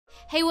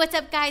Hey, what's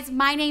up, guys?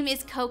 My name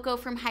is Coco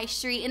from High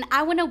Street, and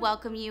I want to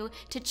welcome you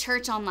to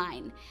Church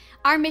Online.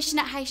 Our mission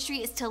at High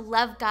Street is to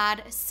love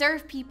God,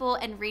 serve people,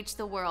 and reach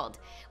the world.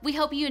 We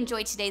hope you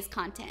enjoy today's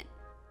content.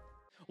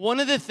 One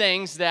of the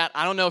things that,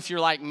 I don't know if you're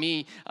like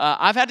me,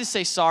 I've had to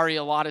say sorry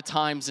a lot of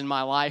times in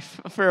my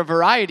life for a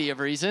variety of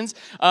reasons,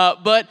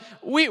 but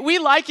we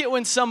like it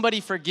when somebody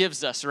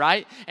forgives us,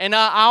 right? And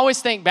I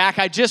always think back,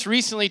 I just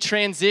recently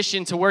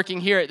transitioned to working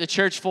here at the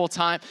church full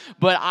time,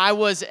 but I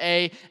was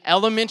a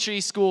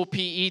elementary school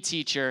PE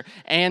teacher,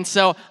 and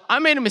so I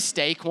made a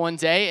mistake one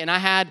day, and I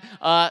had,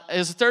 it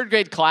was a third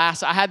grade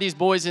class, I had these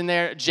boys in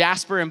there,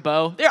 Jasper and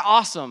Bo. They're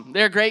awesome,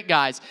 they're great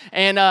guys,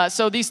 and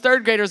so these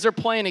third graders, they're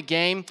playing a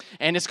game,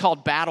 and it's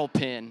called Battle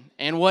Pin.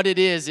 And what it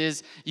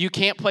is you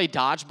can't play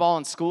dodgeball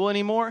in school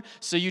anymore,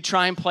 so you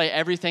try and play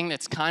everything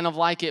that's kind of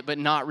like it, but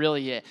not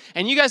really it.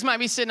 And you guys might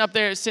be sitting out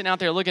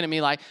there looking at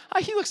me like,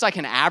 oh, he looks like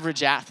an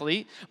average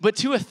athlete. But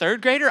to a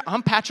third grader,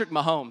 I'm Patrick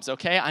Mahomes,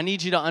 okay? I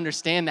need you to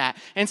understand that.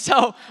 And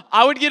so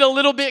I would get a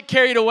little bit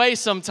carried away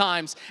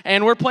sometimes.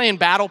 And we're playing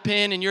Battle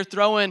Pin, and you're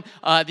throwing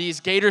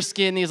these gator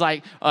skin, these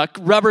like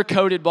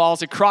rubber-coated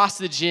balls across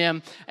the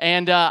gym.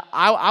 And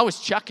I was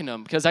chucking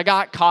them because I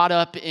got caught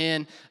up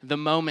in the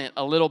moment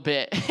a little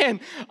bit. And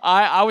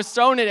I was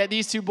throwing it at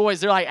these two boys.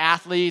 They're like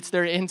athletes.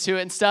 They're into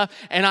it and stuff.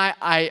 And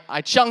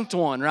I chunked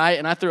one, right?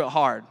 And I threw it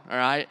hard, all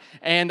right?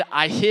 And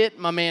I hit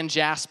my man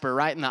Jasper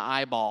right in the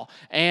eyeball.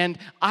 And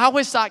I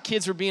always thought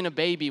kids were being a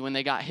baby when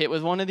they got hit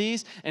with one of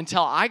these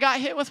until I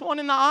got hit with one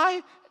in the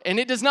eye. And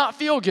it does not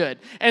feel good.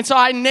 And so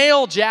I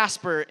nailed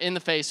Jasper in the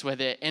face with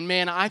it. And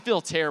man, I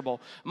feel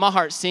terrible. My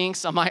heart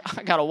sinks. I'm like,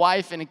 I got a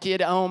wife and a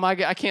kid at home.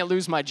 I can't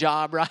lose my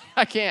job, right?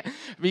 I can't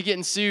be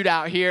getting sued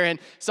out here. And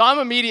so I'm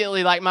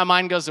immediately like, my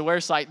mind goes to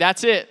worse. Like,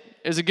 that's it.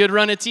 It was a good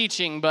run of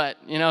teaching, but,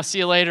 see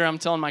you later. I'm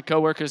telling my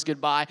coworkers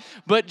goodbye.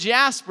 But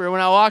Jasper, when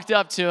I walked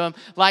up to him,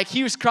 like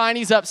he was crying,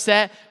 he's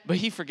upset, but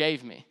he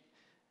forgave me.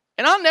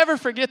 And I'll never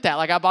forget that.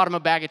 Like, I bought him a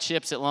bag of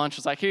chips at lunch. I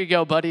was like, here you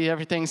go, buddy.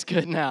 Everything's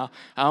good now.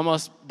 I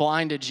almost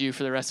blinded you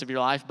for the rest of your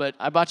life, but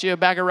I bought you a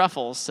bag of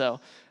Ruffles, so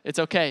it's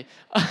okay.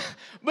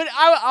 But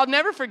I'll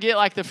never forget,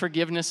 like, the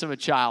forgiveness of a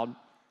child.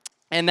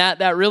 And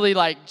that really,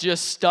 like,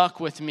 just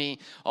stuck with me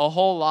a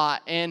whole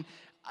lot. And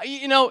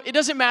it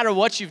doesn't matter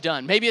what you've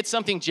done. Maybe it's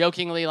something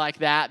jokingly like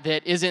that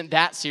isn't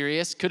that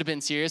serious, could have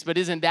been serious, but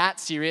isn't that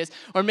serious.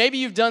 Or maybe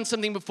you've done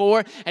something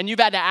before and you've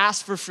had to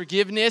ask for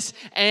forgiveness,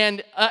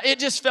 and it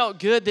just felt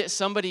good that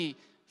somebody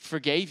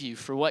forgave you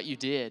for what you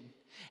did.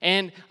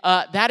 And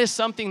that is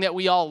something that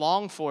we all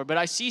long for. But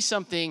I see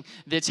something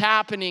that's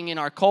happening in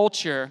our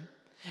culture,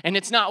 and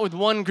it's not with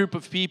one group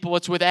of people,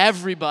 it's with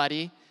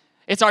everybody.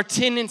 It's our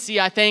tendency,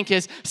 I think,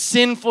 as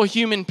sinful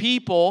human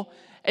people,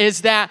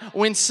 is that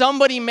when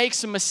somebody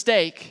makes a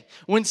mistake,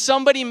 when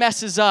somebody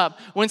messes up,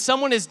 when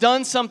someone has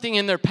done something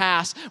in their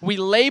past, we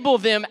label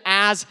them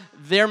as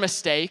their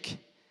mistake.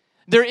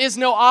 There is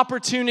no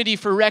opportunity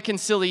for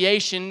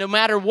reconciliation, no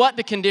matter what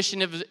the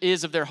condition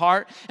is of their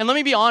heart. And let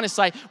me be honest,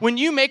 like, when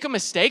you make a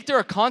mistake, there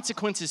are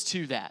consequences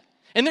to that.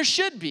 And there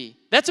should be.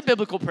 That's a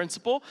biblical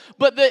principle.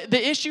 But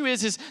the issue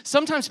is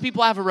sometimes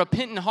people have a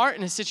repentant heart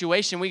in a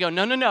situation. We go,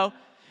 no.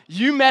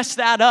 You messed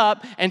that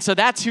up, and so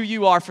that's who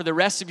you are for the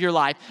rest of your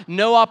life.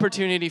 No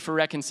opportunity for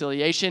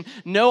reconciliation,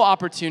 no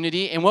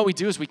opportunity, and what we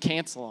do is we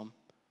cancel them.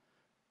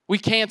 We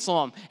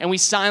cancel them, and we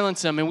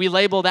silence them, and we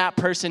label that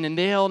person, and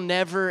they'll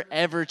never,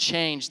 ever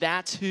change.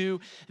 That's who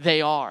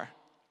they are.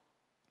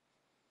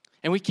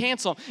 And we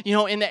cancel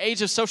them. In the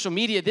age of social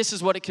media, this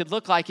is what it could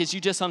look like, is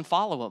you just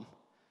unfollow them.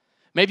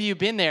 Maybe you've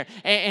been there,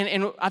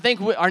 and I think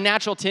our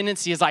natural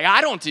tendency is like,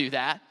 I don't do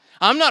that.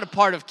 I'm not a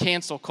part of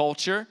cancel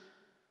culture.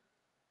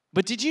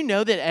 But did you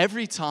know that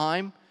every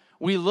time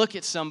we look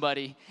at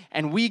somebody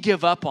and we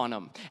give up on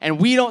them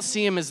and we don't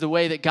see them as the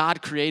way that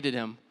God created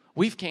them,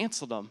 we've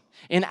canceled them.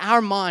 In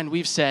our mind,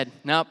 we've said,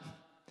 nope,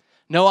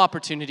 no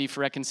opportunity for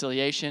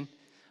reconciliation.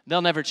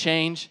 They'll never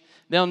change.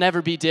 They'll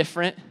never be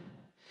different.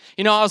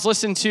 I was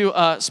listening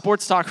to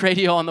sports talk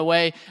radio on the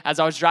way as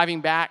I was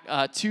driving back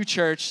to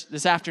church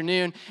this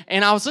afternoon,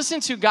 and I was listening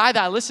to a guy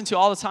that I listen to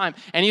all the time,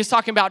 and he was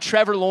talking about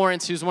Trevor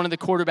Lawrence, who's one of the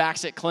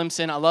quarterbacks at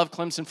Clemson. I love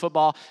Clemson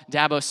football.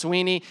 Dabo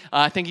Swinney,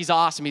 I think he's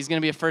awesome. He's going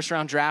to be a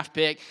first-round draft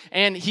pick,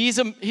 and he's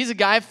a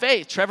guy of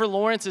faith. Trevor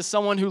Lawrence is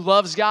someone who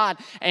loves God,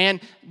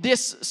 and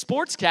this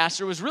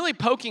sportscaster was really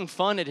poking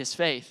fun at his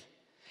faith.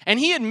 And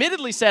he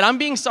admittedly said, I'm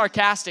being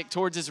sarcastic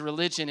towards his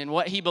religion and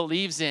what he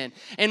believes in.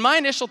 And my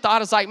initial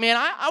thought is like, man,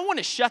 I want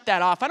to shut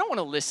that off. I don't want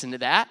to listen to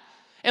that.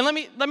 And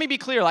let me be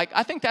clear, like,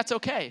 I think that's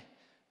okay.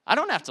 I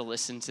don't have to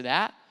listen to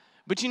that.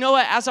 But you know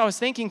what? As I was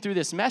thinking through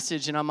this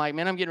message, and I'm like,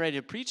 man, I'm getting ready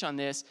to preach on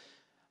this,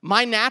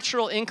 my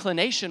natural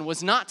inclination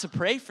was not to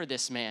pray for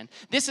this man.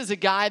 This is a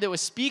guy that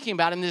was speaking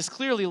about him that is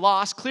clearly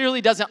lost,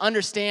 clearly doesn't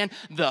understand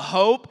the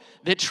hope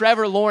that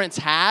Trevor Lawrence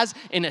has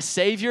in a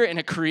Savior and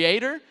a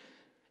Creator.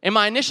 And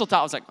my initial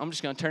thought was like, I'm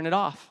just going to turn it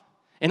off.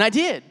 And I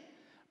did.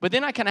 But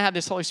then I kind of had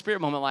this Holy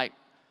Spirit moment like,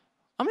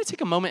 I'm going to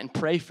take a moment and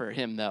pray for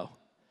him, though.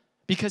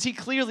 Because he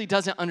clearly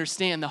doesn't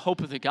understand the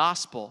hope of the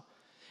gospel.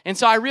 And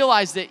so I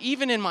realized that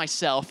even in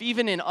myself,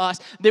 even in us,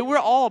 that we're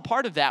all a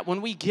part of that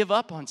when we give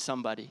up on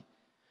somebody.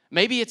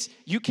 Maybe it's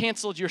you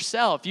canceled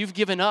yourself. You've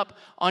given up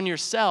on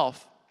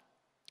yourself.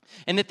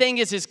 And the thing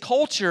is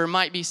culture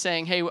might be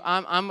saying, hey,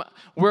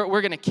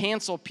 we're going to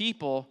cancel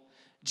people.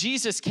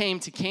 Jesus came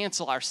to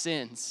cancel our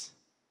sins.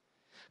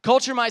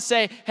 Culture might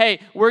say, hey,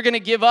 we're going to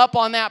give up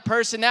on that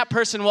person. That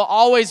person will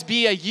always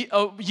be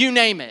you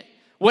name it.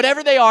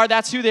 Whatever they are,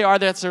 that's who they are.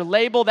 That's their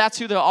label. That's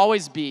who they'll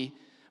always be.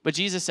 But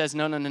Jesus says,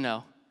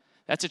 no.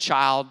 That's a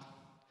child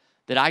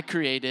that I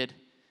created,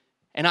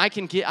 and I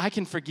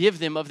can forgive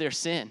them of their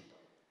sin.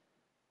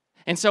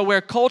 And so where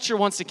culture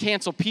wants to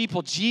cancel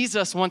people,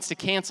 Jesus wants to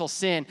cancel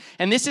sin.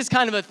 And this is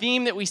kind of a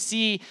theme that we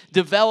see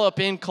develop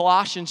in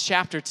Colossians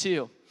chapter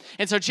 2.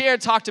 And so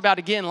Jared talked about,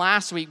 again,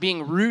 last week,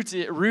 being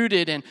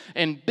rooted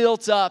and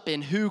built up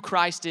in who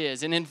Christ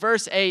is. And in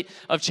verse 8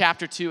 of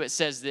chapter 2, it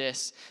says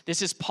this.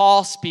 This is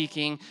Paul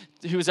speaking,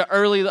 who was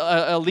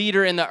a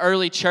leader in the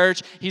early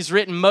church. He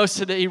wrote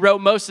most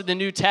of the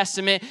New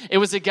Testament. It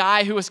was a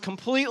guy who was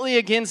completely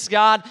against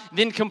God,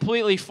 then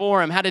completely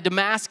for him, had a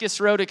Damascus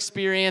Road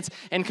experience,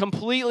 and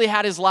completely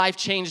had his life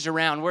changed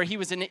around. Where he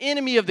was an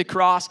enemy of the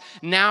cross,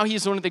 now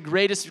he's one of the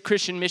greatest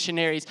Christian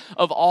missionaries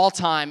of all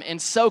time,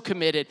 and so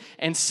committed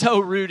and so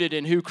rooted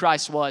in who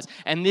Christ was.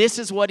 And this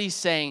is what he's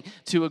saying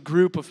to a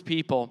group of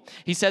people.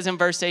 He says in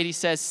verse 8, he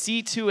says,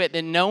 see to it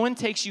that no one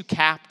takes you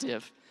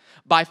captive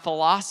by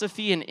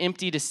philosophy and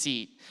empty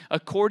deceit,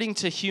 according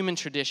to human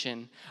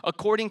tradition,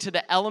 according to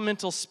the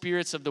elemental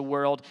spirits of the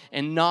world,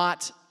 and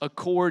not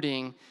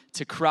according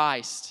to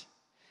Christ.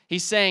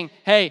 He's saying,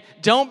 hey,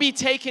 don't be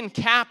taken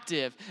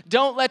captive.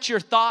 Don't let your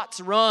thoughts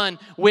run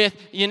with,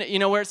 you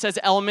know where it says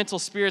elemental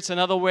spirits,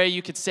 another way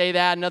you could say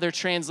that, another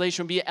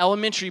translation would be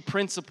elementary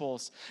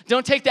principles.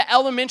 Don't take the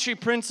elementary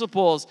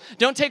principles.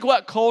 Don't take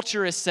what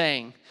culture is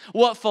saying,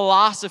 what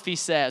philosophy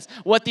says,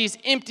 what these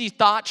empty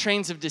thought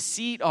trains of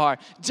deceit are.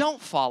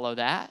 Don't follow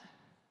that.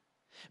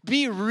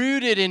 Be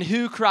rooted in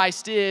who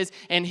Christ is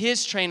and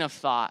his train of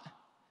thought.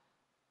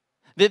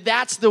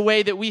 That's the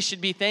way that we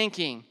should be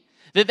thinking.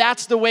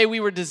 That's the way we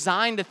were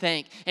designed to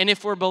think. And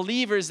if we're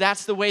believers,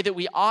 that's the way that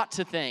we ought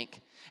to think,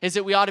 is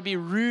that we ought to be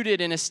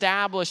rooted and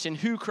established in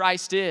who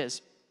Christ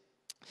is.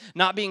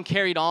 Not being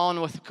carried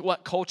on with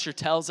what culture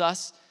tells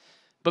us,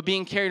 but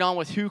being carried on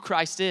with who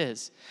Christ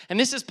is. And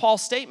this is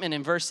Paul's statement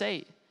in verse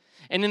 8.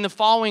 And in the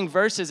following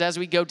verses, as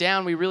we go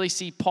down, we really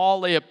see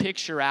Paul lay a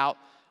picture out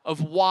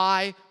of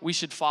why we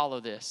should follow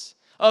this.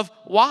 Of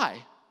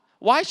why.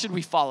 Why should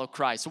we follow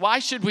Christ? Why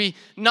should we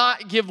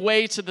not give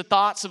way to the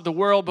thoughts of the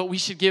world, but we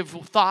should give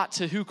thought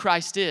to who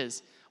Christ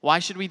is? Why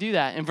should we do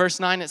that? In verse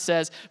 9 it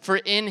says, for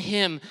in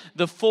him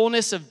the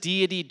fullness of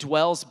deity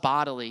dwells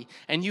bodily,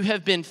 and you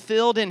have been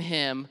filled in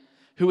him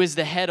who is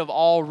the head of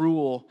all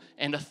rule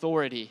and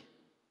authority.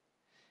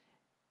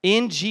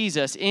 In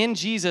Jesus,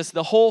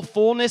 the whole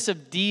fullness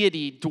of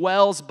deity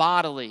dwells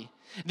bodily.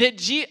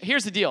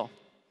 Here's the deal.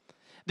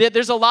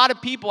 There's a lot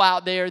of people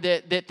out there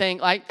that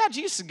think like, yeah,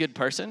 Jesus is a good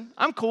person.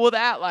 I'm cool with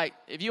that. Like,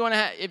 if you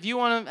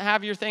want to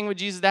have your thing with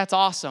Jesus, that's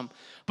awesome.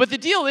 But the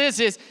deal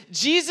is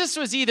Jesus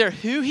was either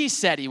who he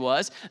said he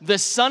was, the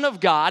Son of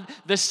God,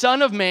 the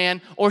Son of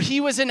Man, or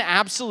he was an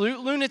absolute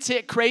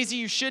lunatic, crazy.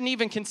 You shouldn't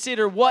even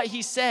consider what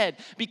he said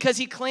because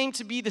he claimed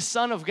to be the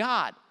Son of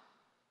God.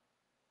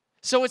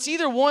 So it's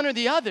either one or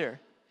the other.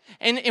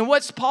 And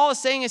what Paul is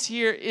saying is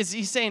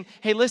he's saying,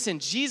 hey, listen,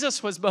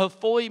 Jesus was both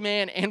fully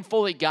man and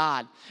fully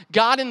God.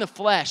 God in the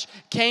flesh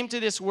came to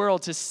this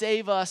world to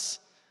save us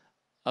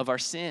of our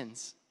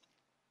sins.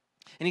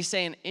 And he's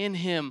saying in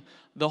him,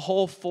 the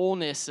whole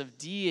fullness of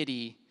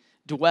deity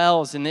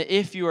dwells. And that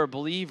if you are a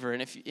believer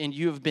and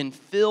you have been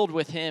filled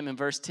with him, in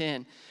verse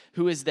 10,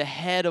 who is the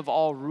head of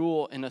all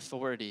rule and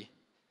authority,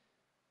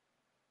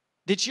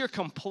 that you're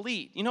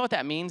complete. You know what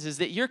that means is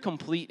that you're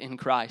complete in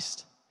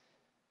Christ.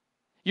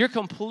 You're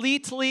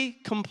completely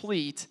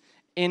complete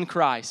in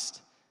Christ.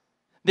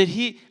 That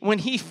when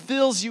he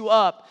fills you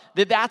up,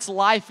 that's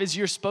life as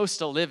you're supposed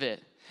to live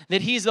it.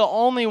 That he's the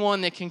only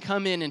one that can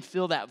come in and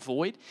fill that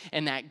void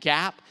and that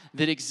gap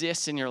that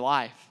exists in your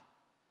life.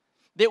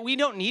 That we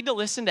don't need to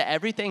listen to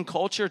everything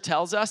culture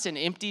tells us and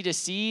empty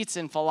deceits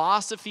and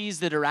philosophies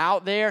that are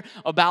out there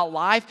about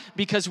life,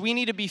 because we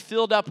need to be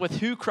filled up with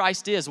who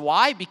Christ is.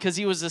 Why? Because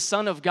he was the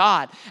Son of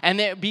God. And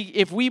that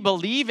if we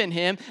believe in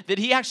him, that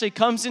he actually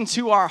comes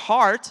into our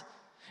heart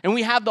and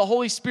we have the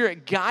Holy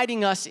Spirit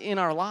guiding us in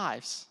our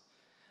lives.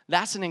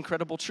 That's an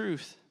incredible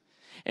truth.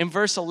 In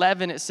verse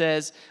 11, it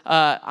says,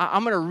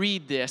 I'm going to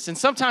read this. And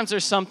sometimes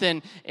there's some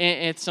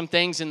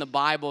things in the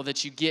Bible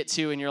that you get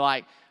to and you're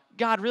like,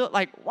 God, really?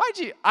 Like,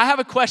 I have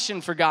a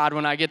question for God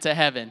when I get to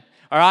heaven,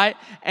 all right?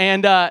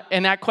 And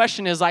that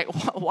question is like,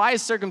 why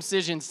is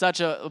circumcision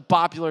such a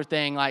popular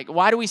thing? Like,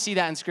 why do we see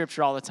that in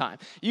Scripture all the time?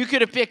 You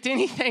could have picked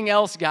anything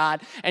else,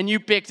 God, and you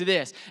picked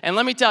this. And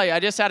let me tell you, I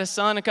just had a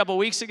son a couple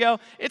weeks ago.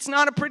 It's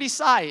not a pretty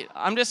sight.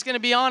 I'm just going to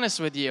be honest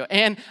with you.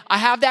 And I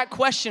have that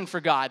question for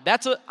God.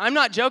 I'm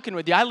not joking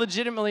with you. I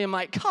legitimately am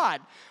like,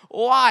 God,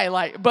 Why?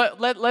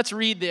 Let's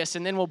read this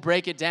and then we'll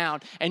break it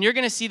down. And you're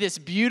going to see this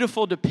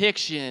beautiful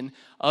depiction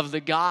of the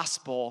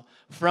gospel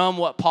from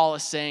what Paul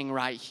is saying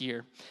right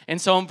here.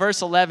 And so in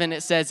verse 11,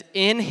 it says,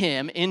 in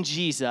him, in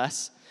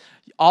Jesus,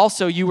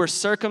 also you were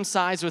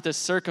circumcised with a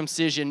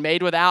circumcision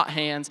made without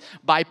hands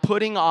by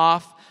putting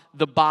off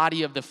the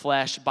body of the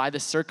flesh by the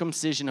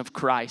circumcision of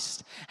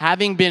Christ,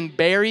 having been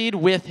buried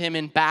with him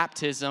in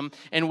baptism,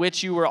 in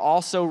which you were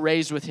also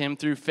raised with him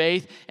through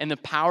faith in the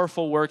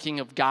powerful working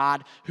of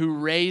God who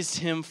raised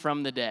him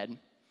from the dead.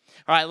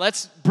 All right,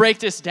 let's break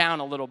this down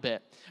a little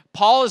bit.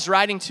 Paul is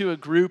writing to a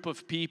group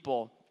of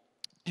people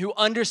who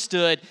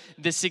understood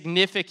the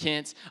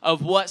significance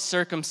of what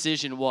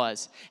circumcision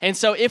was. And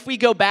so if we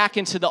go back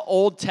into the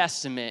Old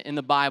Testament in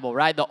the Bible,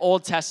 right, the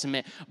Old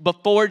Testament,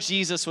 before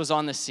Jesus was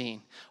on the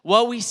scene,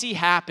 what we see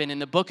happen in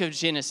the book of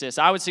Genesis,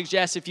 I would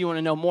suggest if you want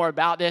to know more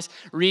about this,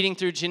 reading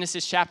through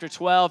Genesis chapter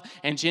 12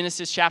 and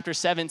Genesis chapter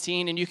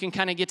 17, and you can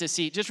kind of get to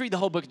see, just read the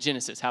whole book of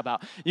Genesis, how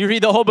about? You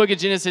read the whole book of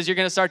Genesis, you're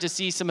going to start to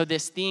see some of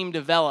this theme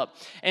develop.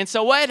 And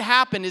so what had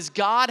happened is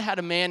God had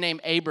a man named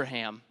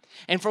Abraham,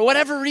 and for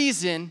whatever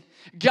reason,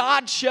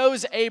 God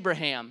chose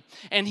Abraham,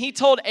 and he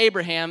told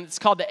Abraham, it's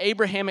called the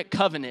Abrahamic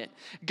covenant.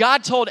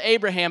 God told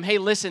Abraham, hey,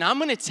 listen, I'm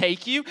going to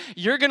take you.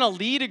 You're going to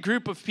lead a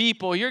group of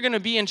people. You're going to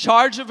be in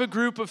charge of a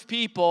group of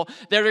people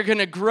that are going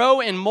to grow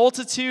in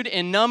multitude,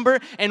 in number,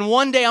 and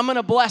one day I'm going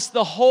to bless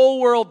the whole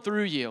world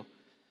through you.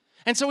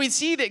 And so we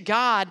see that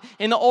God,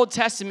 in the Old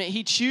Testament,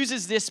 he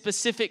chooses this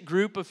specific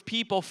group of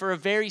people for a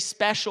very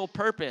special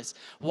purpose.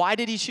 Why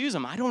did he choose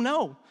them? I don't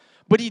know,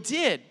 but he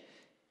did.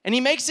 And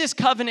he makes this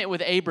covenant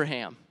with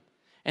Abraham.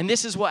 And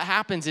this is what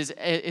happens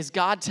is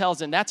God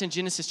tells him, that's in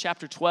Genesis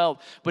chapter 12,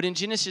 but in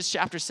Genesis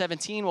chapter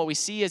 17, what we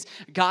see is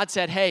God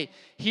said, hey,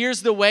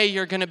 here's the way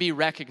you're going to be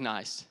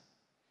recognized.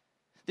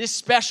 This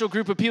special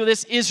group of people,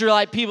 this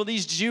Israelite people,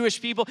 these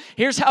Jewish people,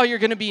 here's how you're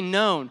going to be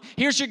known.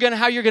 Here's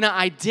how you're going to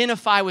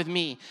identify with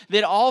me.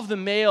 That all of the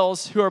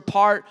males who are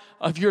part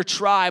of your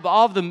tribe,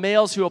 all of the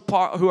males who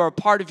are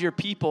part of your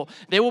people,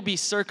 they will be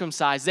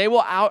circumcised. They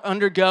will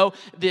undergo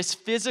this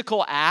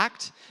physical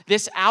act,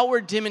 this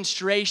outward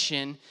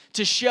demonstration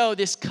to show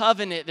this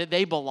covenant that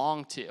they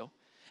belong to.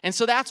 And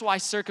so that's why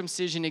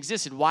circumcision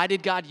existed. Why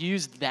did God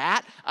use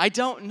that? I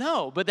don't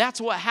know, but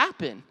that's what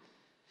happened.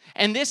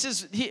 And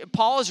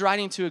Paul is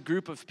writing to a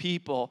group of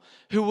people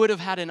who would have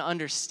had an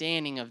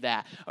understanding of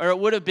that, or it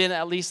would have been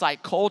at least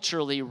like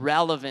culturally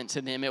relevant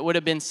to them. It would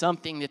have been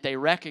something that they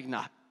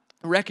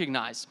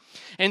recognize.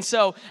 And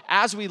so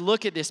as we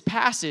look at this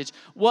passage,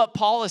 what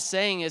Paul is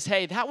saying is,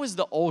 hey, that was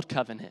the old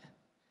covenant.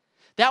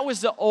 That was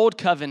the old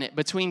covenant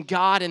between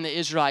God and the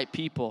Israelite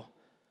people.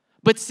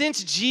 But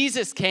since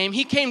Jesus came,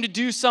 he came to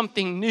do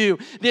something new,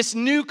 this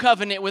new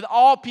covenant with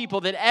all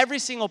people that every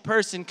single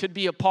person could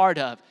be a part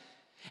of.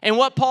 And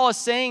what Paul is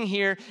saying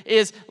here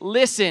is,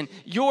 listen,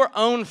 your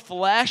own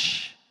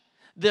flesh,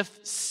 the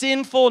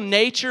sinful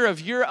nature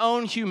of your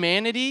own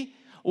humanity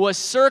was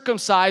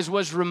circumcised,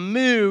 was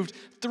removed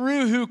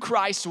through who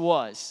Christ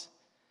was.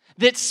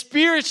 That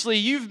spiritually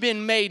you've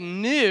been made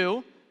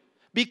new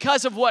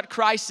because of what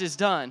Christ has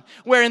done.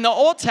 Where in the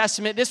Old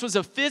Testament, this was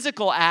a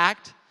physical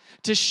act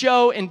to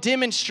show and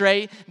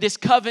demonstrate this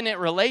covenant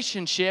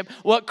relationship.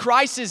 What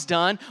Christ has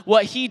done,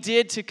 what he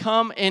did to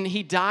come and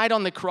he died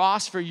on the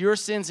cross for your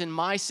sins and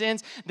my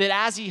sins, that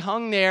as he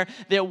hung there,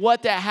 that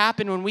what that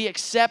happened when we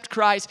accept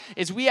Christ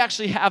is we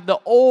actually have the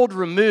old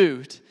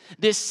removed,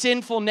 this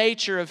sinful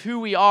nature of who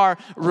we are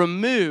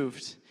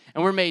removed,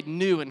 and we're made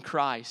new in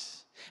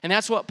Christ. And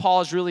that's what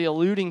Paul is really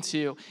alluding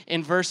to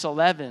in verse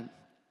 11.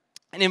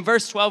 And in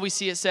verse 12, we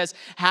see it says,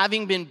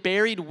 having been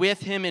buried with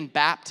him in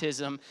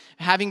baptism,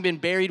 having been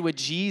buried with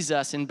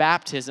Jesus in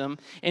baptism,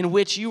 in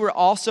which you were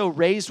also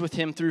raised with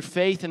him through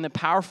faith in the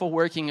powerful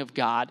working of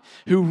God,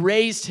 who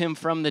raised him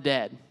from the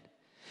dead.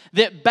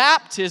 That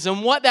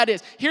baptism, what that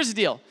is, here's the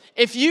deal.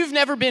 If you've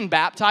never been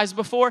baptized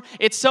before,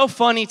 it's so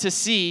funny to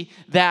see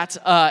that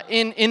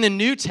in the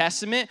New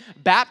Testament,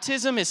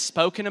 baptism is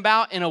spoken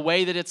about in a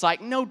way that it's like,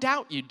 no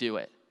doubt you do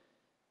it.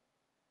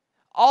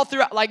 All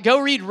throughout, like go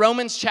read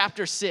Romans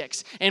chapter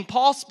 6. And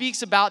Paul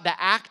speaks about the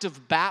act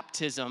of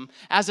baptism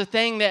as a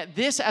thing that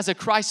this, as a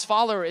Christ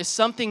follower, is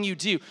something you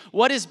do.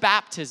 What is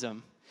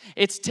baptism?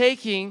 It's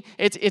being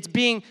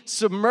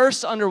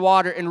submersed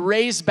underwater and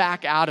raised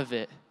back out of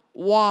it.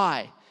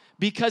 Why?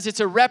 Because it's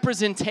a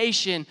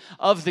representation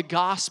of the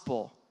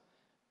gospel.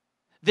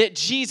 That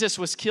Jesus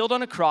was killed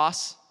on a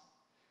cross.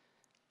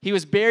 He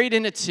was buried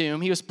in a tomb.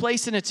 He was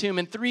placed in a tomb.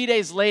 And 3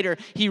 days later,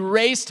 he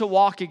raised to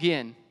walk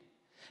again.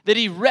 That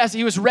he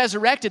was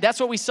resurrected. That's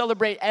what we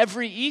celebrate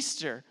every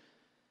Easter.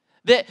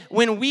 That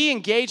when we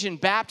engage in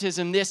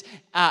baptism, this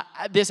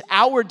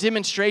outward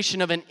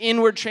demonstration of an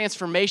inward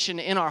transformation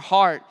in our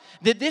heart,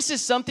 that this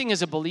is something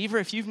as a believer,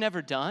 if you've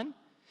never done,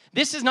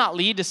 this does not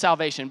lead to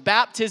salvation.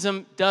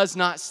 Baptism does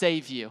not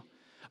save you.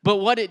 But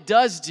what it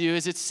does do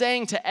is it's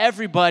saying to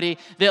everybody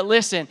that,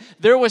 listen,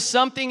 there was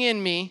something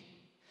in me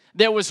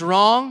that was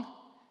wrong,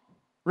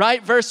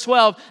 right? Verse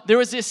 12, there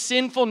was this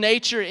sinful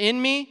nature in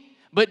me,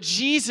 but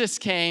Jesus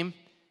came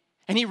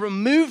And he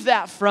removed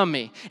that from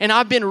me. And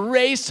I've been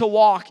raised to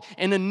walk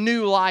in a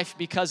new life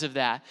because of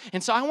that.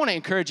 And so I want to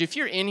encourage you, if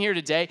you're in here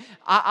today,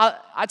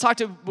 I talk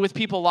with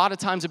people a lot of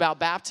times about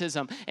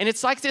baptism. And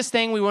it's like this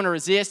thing we want to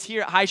resist.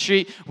 Here at High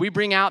Street, we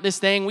bring out this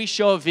thing. We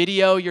show a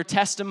video, your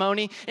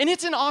testimony. And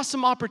it's an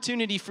awesome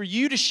opportunity for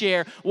you to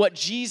share what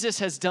Jesus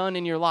has done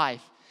in your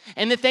life.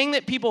 And the thing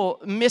that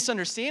people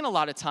misunderstand a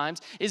lot of times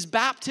is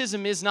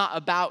baptism is not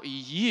about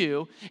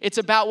you. It's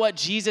about what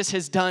Jesus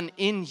has done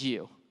in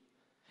you.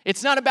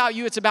 It's not about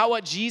you, it's about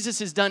what Jesus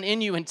has done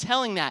in you and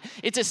telling that.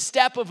 It's a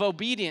step of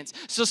obedience.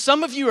 So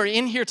some of you are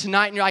in here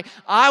tonight and you're like,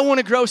 I want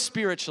to grow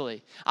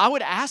spiritually. I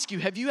would ask you,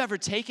 have you ever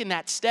taken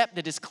that step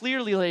that is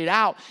clearly laid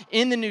out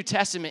in the New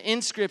Testament,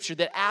 in Scripture,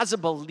 that as a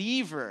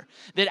believer,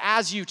 that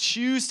as you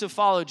choose to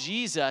follow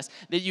Jesus,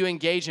 that you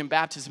engage in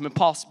baptism? And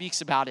Paul speaks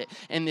about it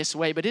in this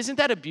way. But isn't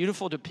that a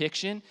beautiful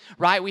depiction,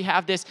 right? We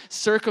have this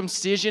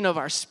circumcision of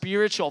our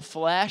spiritual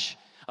flesh,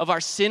 of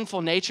our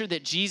sinful nature,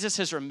 that Jesus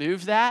has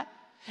removed that.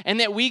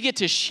 And that we get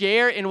to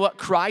share in what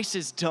Christ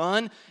has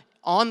done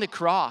on the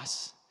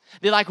cross.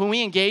 That like when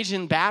we engage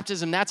in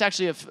baptism, that's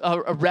actually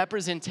a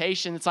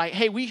representation. It's like,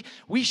 hey,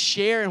 we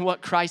share in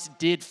what Christ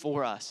did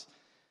for us.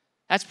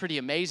 That's pretty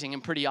amazing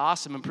and pretty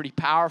awesome and pretty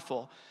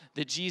powerful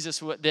that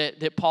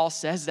that Paul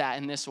says that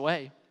in this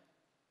way.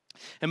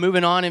 And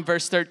moving on in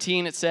verse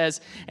 13, it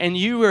says, and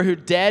you were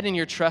dead in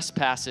your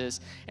trespasses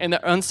and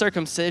the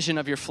uncircumcision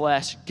of your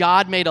flesh,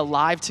 God made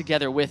alive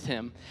together with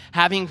him,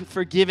 having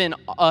forgiven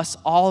us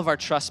all of our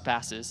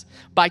trespasses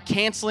by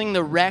canceling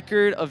the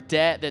record of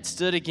debt that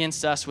stood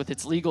against us with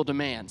its legal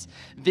demands.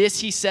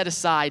 This he set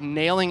aside,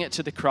 nailing it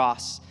to the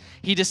cross.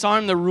 He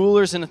disarmed the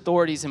rulers and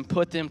authorities and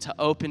put them to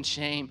open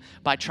shame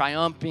by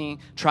triumphing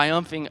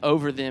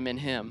over them in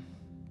him.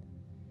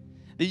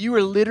 That you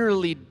were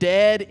literally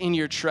dead in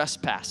your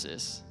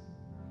trespasses.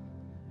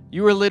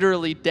 You were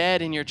literally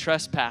dead in your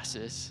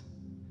trespasses.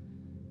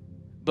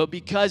 But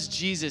because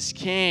Jesus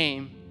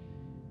came,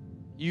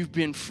 you've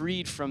been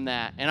freed from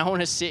that. And I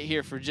want to sit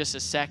here for just a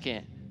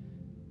second.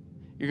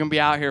 You're going to be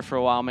out here for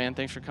a while, man.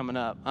 Thanks for coming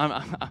up.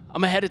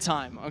 I'm ahead of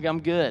time. Okay, I'm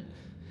good.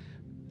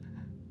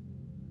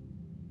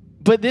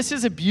 But this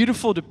is a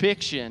beautiful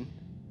depiction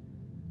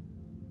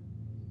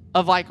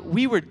of like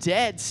we were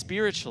dead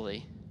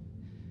spiritually.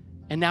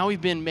 And now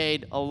we've been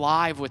made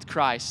alive with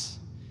Christ.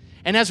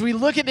 And as we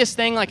look at this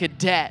thing like a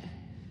debt,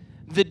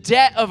 the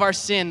debt of our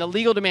sin, the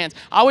legal demands.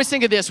 I always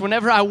think of this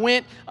whenever I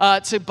went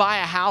to buy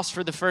a house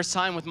for the first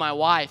time with my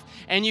wife.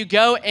 And you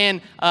go and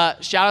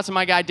shout out to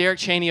my guy, Derek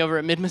Cheney over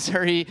at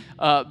Mid-Missouri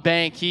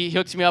Bank. He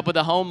hooked me up with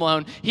a home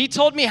loan. He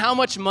told me how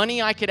much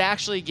money I could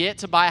actually get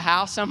to buy a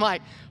house. I'm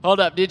like,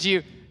 hold up, did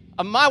you?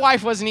 My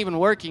wife wasn't even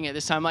working at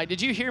this time. Like,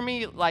 did you hear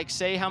me like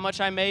say how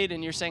much I made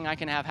and you're saying I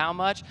can have how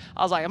much?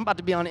 I was like, I'm about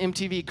to be on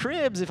MTV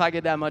Cribs if I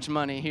get that much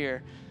money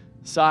here.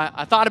 So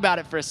I thought about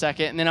it for a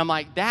second, and then I'm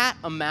like, that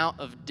amount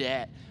of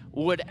debt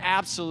would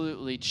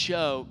absolutely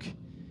choke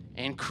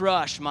and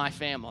crush my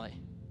family.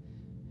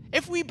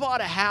 If we bought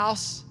a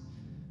house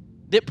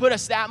that put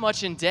us that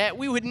much in debt,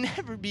 we would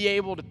never be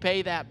able to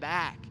pay that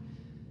back.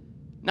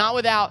 Not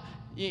without,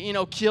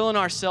 killing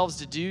ourselves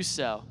to do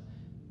so.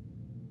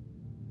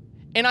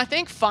 And I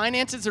think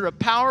finances are a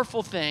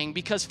powerful thing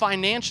because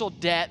financial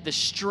debt, the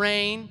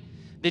strain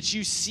that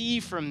you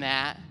see from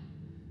that,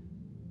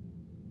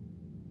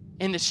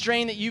 and the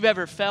strain that you've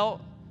ever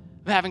felt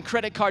of having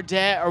credit card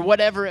debt or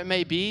whatever it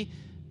may be,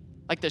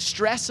 like the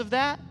stress of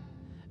that,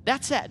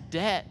 that's that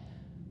debt.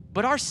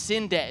 But our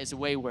sin debt is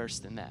way worse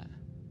than that.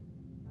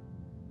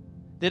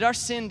 That our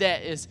sin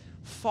debt is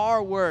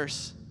far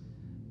worse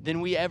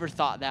than we ever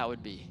thought that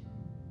would be.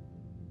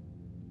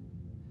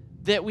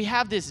 That we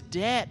have this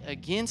debt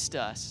against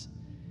us.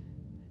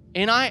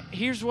 And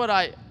here's what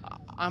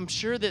I'm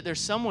sure that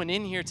there's someone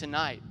in here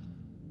tonight.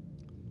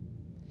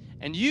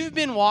 And you've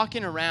been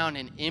walking around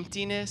in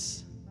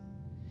emptiness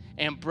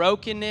and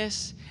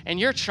brokenness, and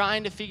you're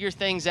trying to figure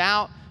things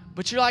out,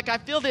 but you're like, I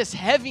feel this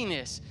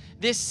heaviness,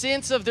 this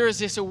sense of there is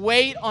this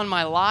weight on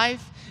my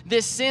life,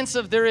 this sense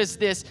of there is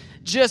this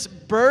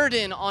just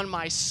burden on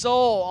my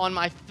soul, on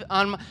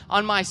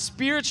my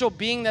spiritual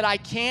being that I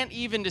can't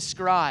even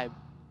describe.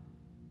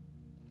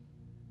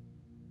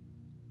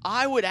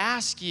 I would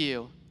ask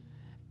you,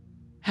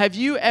 have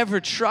you ever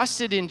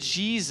trusted in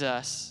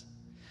Jesus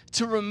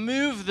to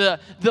remove the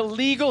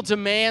legal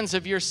demands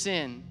of your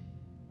sin?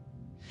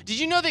 Did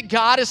you know that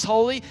God is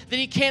holy, that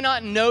he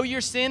cannot know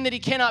your sin, that he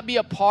cannot be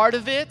a part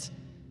of it?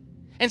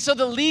 And so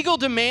the legal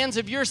demands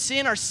of your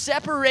sin are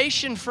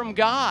separation from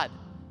God.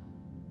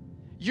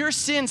 Your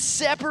sin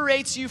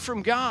separates you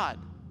from God.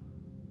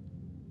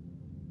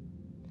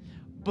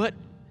 But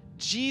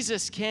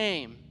Jesus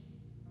came.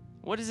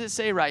 What does it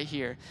say right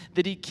here?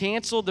 That he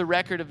canceled the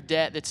record of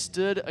debt that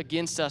stood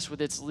against us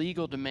with its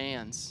legal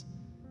demands.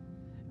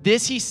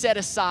 This he set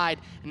aside,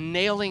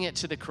 nailing it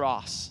to the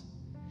cross.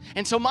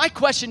 And so my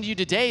question to you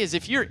today is,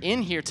 if you're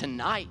in here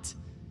tonight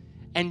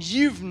and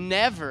you've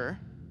never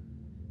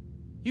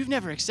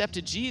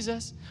accepted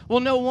Jesus, well,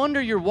 no wonder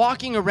you're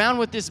walking around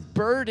with this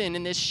burden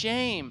and this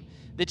shame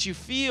that you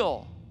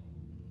feel.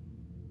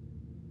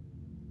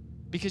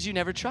 because you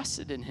never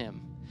trusted in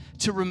him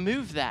to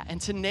remove that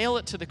and to nail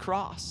it to the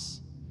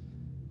cross.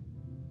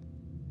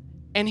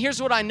 And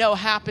here's what I know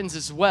happens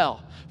as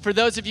well. For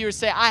those of you who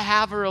say, I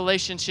have a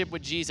relationship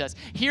with Jesus,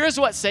 here's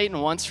what Satan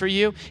wants for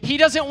you. He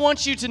doesn't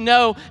want you to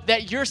know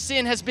that your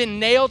sin has been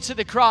nailed to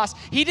the cross.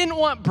 He didn't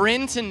want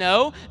Bryn to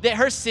know that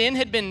her sin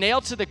had been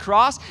nailed to the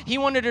cross. He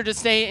wanted her to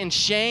stay in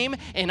shame,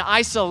 in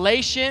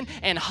isolation,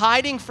 and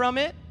hiding from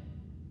it.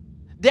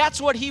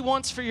 That's what he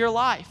wants for your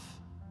life.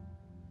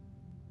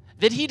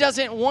 That he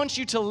doesn't want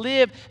you to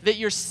live, that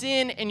your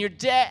sin and your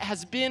debt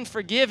has been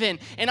forgiven.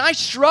 And I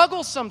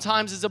struggle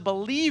sometimes as a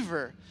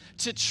believer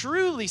to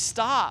truly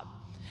stop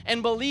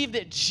and believe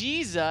that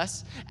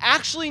Jesus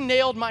actually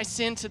nailed my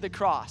sin to the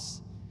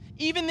cross.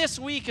 Even this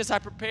week as I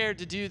prepared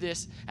to do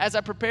this, as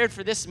I prepared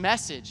for this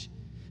message,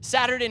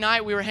 Saturday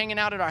night we were hanging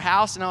out at our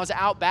house and I was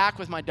out back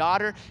with my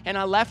daughter and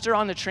I left her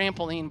on the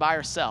trampoline by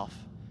herself.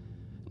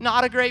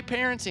 Not a great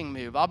parenting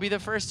move. I'll be the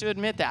first to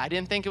admit that. I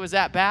didn't think it was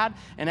that bad,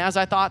 and as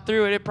I thought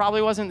through it, it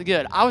probably wasn't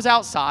good. I was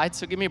outside,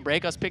 so give me a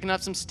break. I was picking up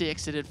some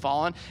sticks that had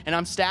fallen, and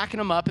I'm stacking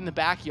them up in the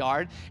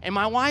backyard, and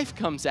my wife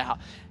comes out.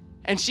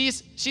 And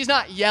she's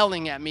not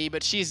yelling at me,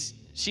 but she's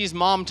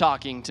mom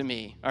talking to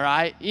me, all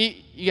right?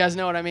 You guys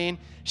know what I mean?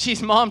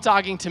 She's mom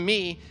talking to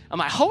me. I'm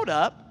like, hold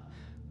up.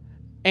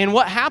 And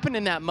what happened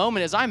in that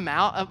moment is I'm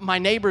out. My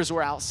neighbors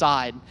were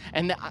outside,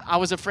 and I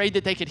was afraid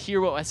that they could hear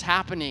what was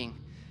happening.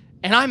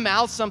 And I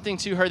mouthed something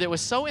to her that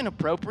was so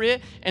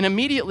inappropriate, and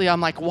immediately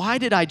I'm like, why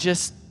did I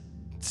just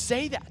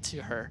say that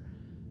to her?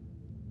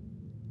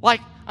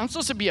 Like, I'm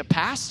supposed to be a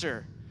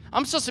pastor.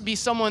 I'm supposed to be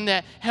someone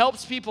that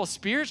helps people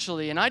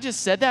spiritually, and I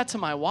just said that to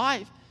my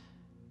wife.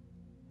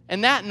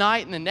 And that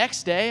night and the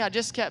next day, I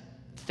just kept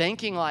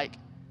thinking like,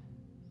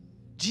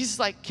 Jesus,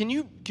 like, can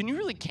you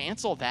really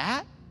cancel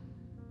that?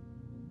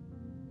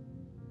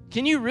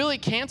 Can you really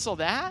cancel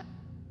that?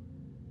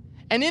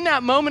 And in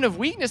that moment of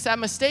weakness, that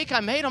mistake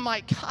I made, I'm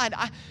like, God,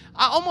 I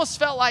almost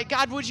felt like,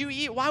 God,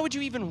 why would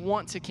you even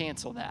want to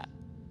cancel that?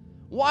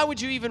 Why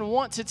would you even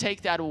want to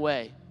take that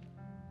away?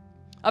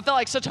 I felt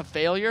like such a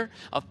failure,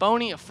 a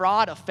phony, a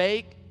fraud, a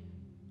fake.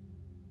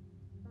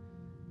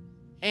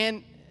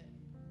 And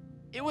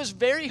it was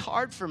very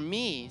hard for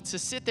me to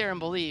sit there and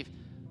believe,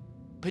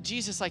 but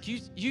Jesus, like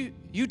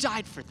you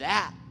died for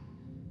that.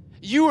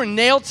 You were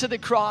nailed to the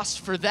cross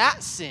for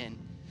that sin,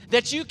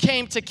 that you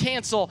came to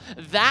cancel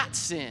that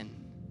sin.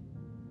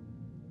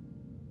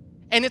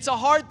 And it's a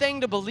hard thing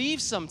to believe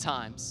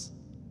sometimes.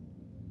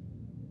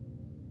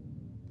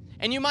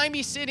 And you might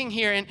be sitting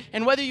here,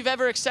 and whether you've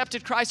ever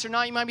accepted Christ or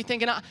not, you might be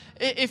thinking,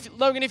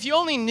 Logan, if you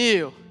only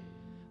knew.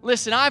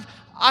 Listen, I've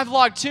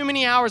logged too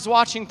many hours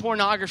watching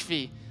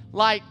pornography.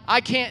 Like,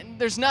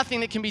 there's nothing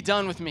that can be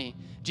done with me.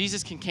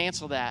 Jesus can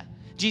cancel that.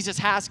 Jesus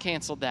has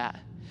canceled that.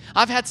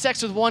 I've had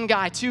sex with 1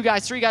 guy, 2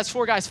 guys, 3 guys,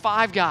 4 guys,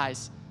 5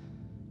 guys.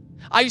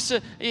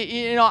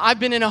 I've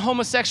been in a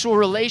homosexual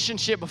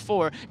relationship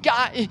before.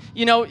 God,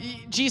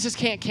 Jesus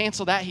can't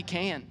cancel that. He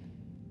can.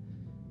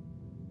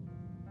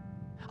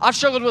 I've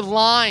struggled with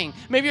lying.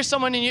 Maybe you're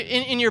someone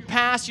in your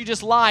past, you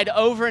just lied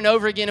over and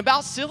over again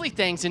about silly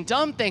things and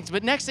dumb things,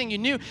 but next thing you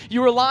knew,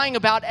 you were lying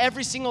about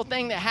every single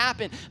thing that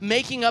happened,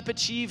 making up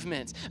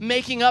achievements,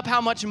 making up how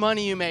much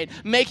money you made,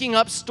 making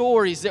up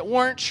stories that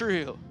weren't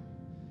true.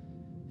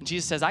 And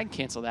Jesus says, I can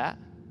cancel that.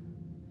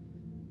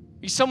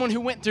 You're someone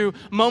who went through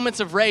moments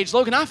of rage.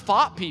 Logan, I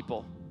fought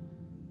people.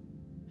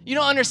 You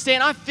don't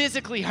understand, I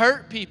physically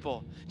hurt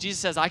people. Jesus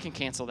says, I can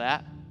cancel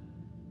that.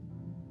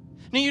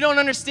 No, you don't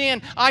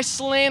understand, I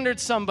slandered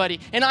somebody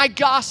and I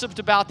gossiped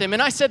about them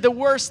and I said the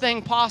worst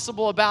thing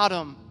possible about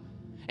them.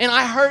 And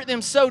I hurt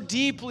them so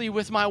deeply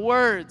with my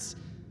words.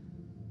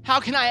 How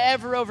can I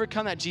ever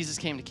overcome that? Jesus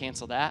came to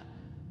cancel that.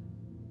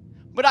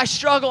 But I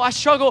struggle.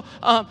 It's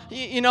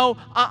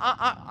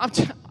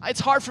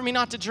hard for me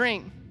not to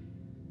drink.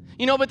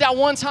 But that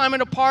one time at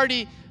a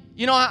party,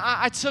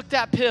 I took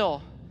that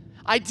pill.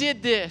 I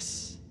did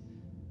this.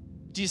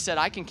 Jesus said,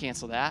 I can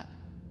cancel that.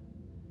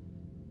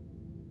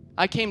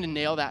 I came to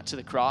nail that to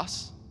the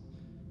cross.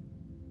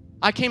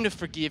 I came to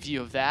forgive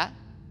you of that.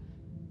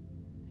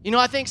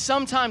 I think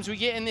sometimes we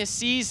get in this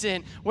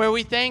season where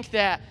we think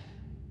that,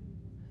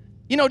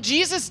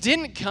 Jesus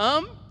didn't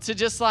come to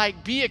just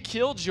like be a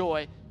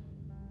killjoy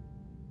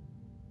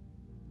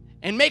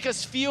and make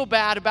us feel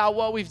bad about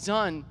what we've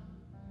done.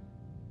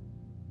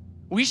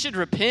 We should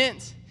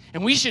repent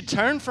and we should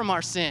turn from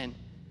our sin.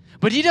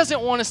 But he doesn't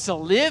want us to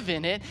live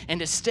in it and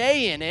to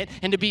stay in it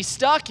and to be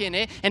stuck in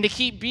it and to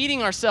keep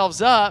beating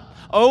ourselves up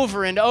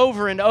over and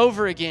over and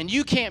over again.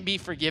 You can't be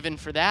forgiven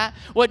for that.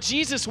 What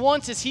Jesus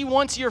wants is he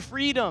wants your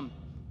freedom.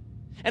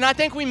 And I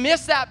think we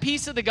miss that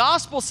piece of the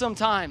gospel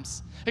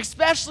sometimes,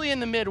 especially in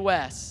the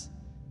Midwest.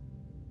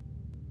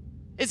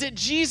 Is that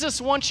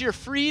Jesus wants your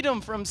freedom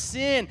from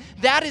sin.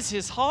 That is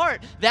his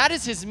heart. That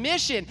is his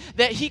mission,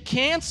 that he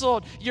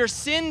canceled your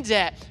sin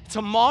debt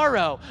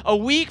tomorrow, a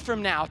week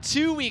from now,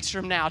 2 weeks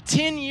from now,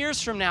 10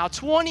 years from now,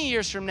 20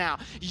 years from now.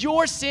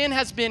 Your sin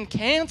has been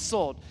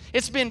canceled.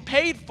 It's been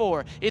paid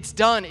for. It's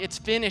done. It's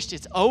finished.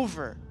 It's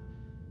over.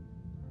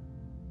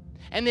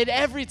 And that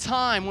every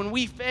time when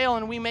we fail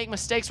and we make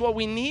mistakes, what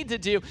we need to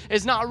do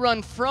is not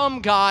run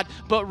from God,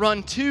 but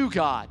run to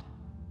God.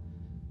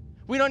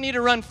 We don't need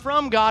to run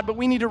from God, but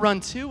we need to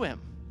run to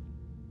him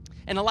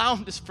and allow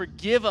him to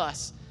forgive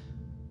us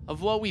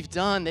of what we've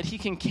done, that he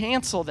can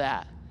cancel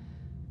that.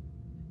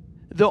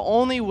 The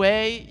only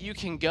way you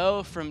can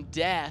go from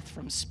death,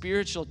 from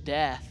spiritual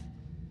death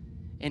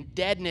and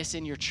deadness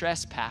in your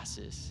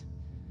trespasses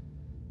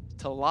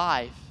to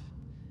life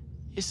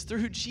is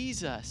through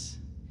Jesus.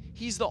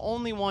 He's the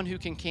only one who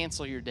can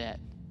cancel your debt.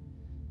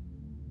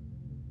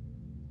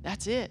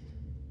 That's it.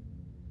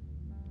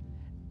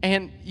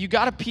 And you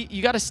got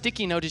a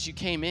sticky note as you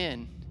came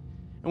in,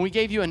 and we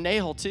gave you a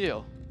nail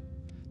too.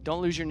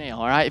 Don't lose your nail,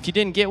 all right? If you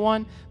didn't get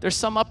one, there's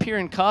some up here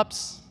in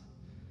cups.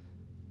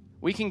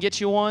 We can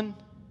get you one.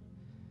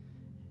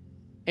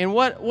 And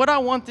what I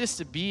want this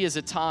to be is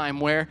a time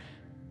where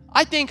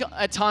I think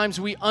at times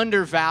we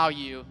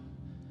undervalue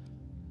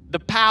the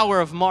power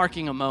of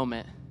marking a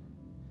moment.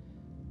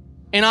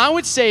 And I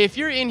would say if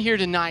you're in here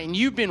tonight and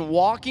you've been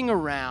walking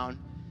around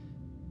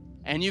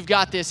and you've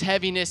got this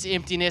heaviness,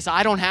 emptiness,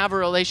 I don't have a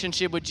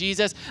relationship with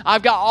Jesus,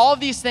 I've got all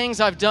these things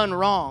I've done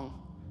wrong,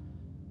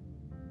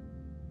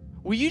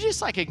 will you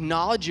just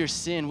acknowledge your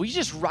sin? Will you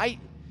just write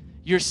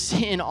your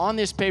sin on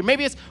this paper?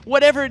 Maybe it's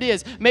whatever it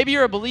is. Maybe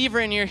you're a believer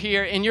and you're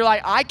here and you're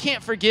like, I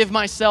can't forgive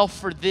myself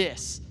for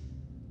this.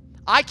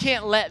 I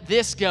can't let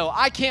this go.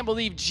 I can't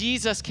believe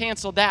Jesus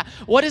canceled that.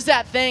 What is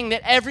that thing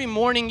that every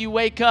morning you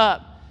wake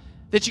up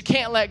that you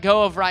can't let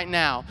go of right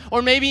now?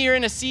 Or maybe you're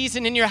in a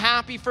season and you're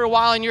happy for a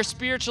while and you're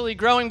spiritually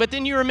growing, but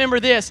then you remember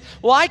this.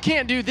 Well, I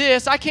can't do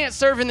this. I can't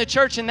serve in the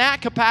church in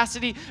that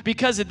capacity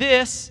because of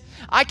this.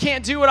 I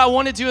can't do what I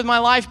want to do with my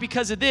life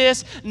because of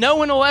this. No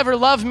one will ever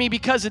love me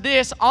because of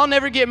this. I'll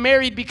never get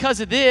married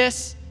because of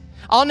this.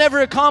 I'll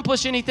never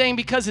accomplish anything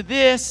because of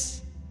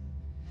this.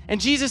 And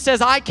Jesus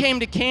says, I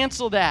came to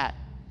cancel that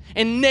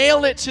and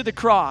nail it to the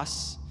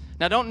cross.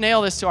 Now, don't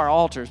nail this to our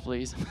altars,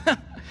 please.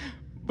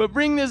 But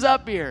bring this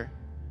up here.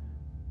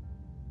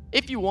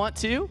 If you want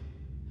to,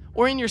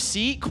 or in your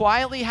seat,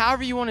 quietly,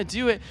 however you want to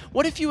do it,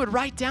 what if you would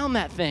write down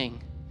that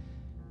thing?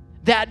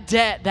 That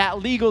debt, that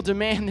legal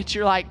demand that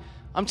you're like,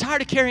 I'm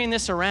tired of carrying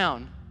this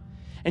around.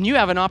 And you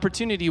have an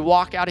opportunity to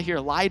walk out of here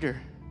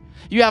lighter.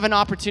 You have an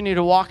opportunity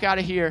to walk out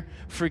of here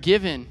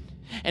forgiven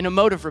and a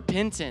mode of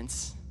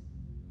repentance.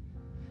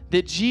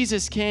 That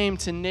Jesus came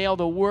to nail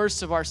the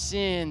worst of our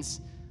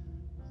sins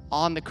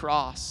on the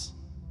cross.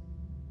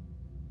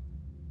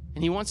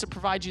 And he wants to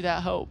provide you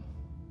that hope.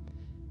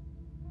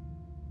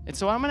 And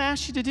so what I'm going to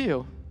ask you to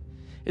do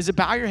is to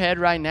bow your head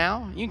right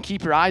now. You can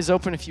keep your eyes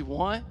open if you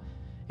want.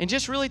 And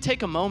just really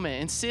take a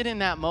moment and sit in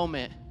that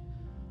moment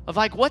of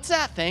what's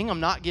that thing I'm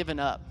not giving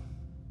up?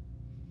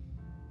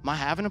 Am I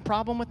having a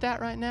problem with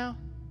that right now?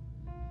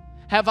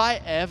 Have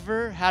I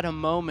ever had a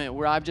moment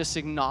where I've just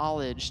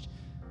acknowledged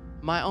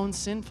my own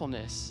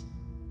sinfulness,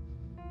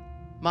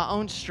 my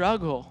own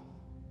struggle?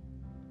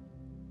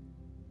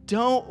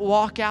 Don't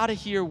walk out of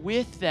here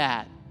with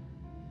that.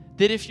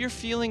 That if you're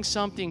feeling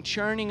something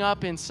churning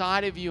up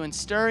inside of you and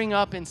stirring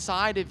up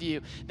inside of you,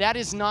 that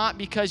is not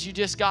because you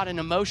just got an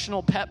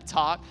emotional pep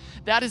talk.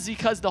 That is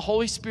because the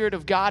Holy Spirit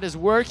of God is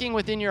working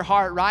within your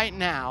heart right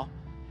now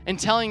and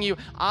telling you,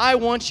 I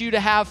want you to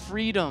have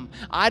freedom.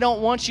 I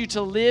don't want you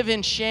to live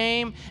in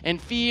shame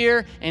and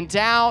fear and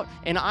doubt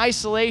and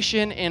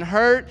isolation and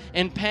hurt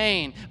and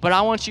pain, but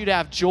I want you to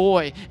have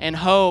joy and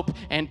hope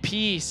and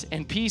peace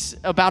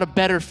about a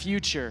better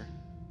future.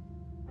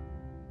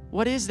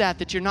 What is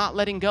that you're not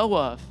letting go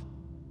of?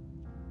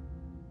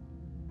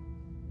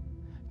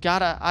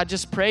 God, I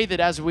just pray that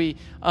as we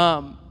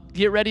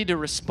get ready to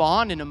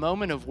respond in a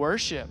moment of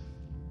worship,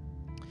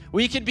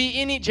 we could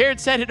be Jared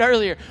said it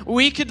earlier,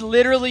 we could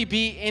literally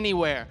be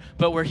anywhere,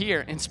 but we're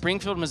here in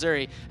Springfield,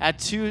 Missouri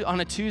on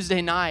a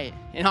Tuesday night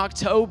in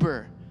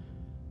October.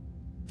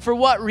 For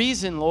what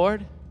reason,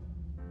 Lord?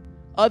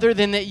 Other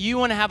than that you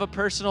want to have a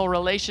personal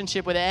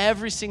relationship with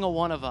every single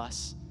one of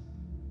us.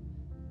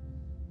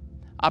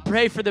 I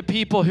pray for the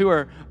people who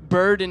are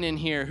burdened in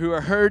here, who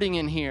are hurting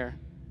in here,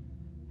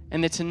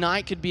 and that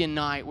tonight could be a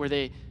night where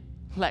they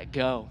let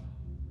go,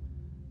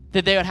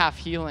 that they would have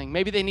healing.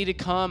 Maybe they need to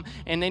come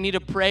and they need to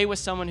pray with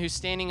someone who's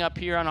standing up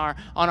here on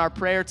our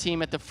prayer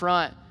team at the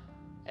front,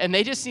 and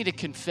they just need to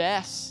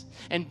confess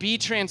and be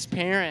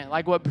transparent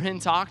like what Bryn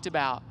talked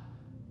about.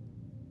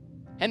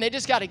 And they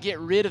just got to get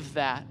rid of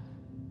that.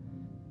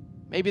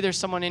 Maybe there's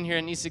someone in here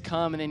that needs to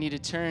come and they need to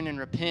turn and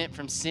repent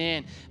from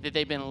sin that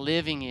they've been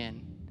living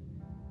in.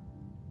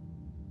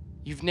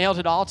 You've nailed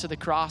it all to the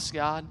cross,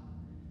 God.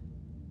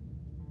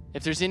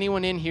 If there's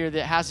anyone in here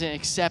that hasn't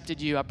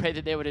accepted you, I pray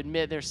that they would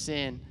admit their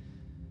sin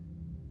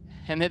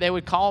and that they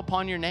would call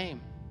upon your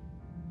name.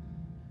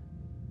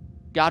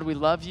 God, we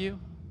love you,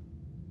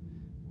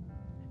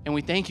 and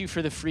we thank you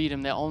for the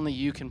freedom that only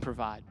you can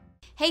provide.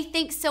 Hey,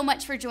 thanks so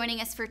much for joining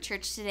us for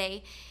church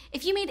today.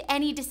 If you made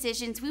any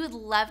decisions, we would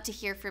love to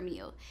hear from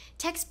you.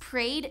 Text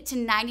PRAYED to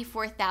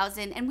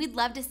 94,000, and we'd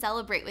love to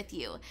celebrate with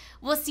you.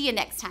 We'll see you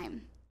next time.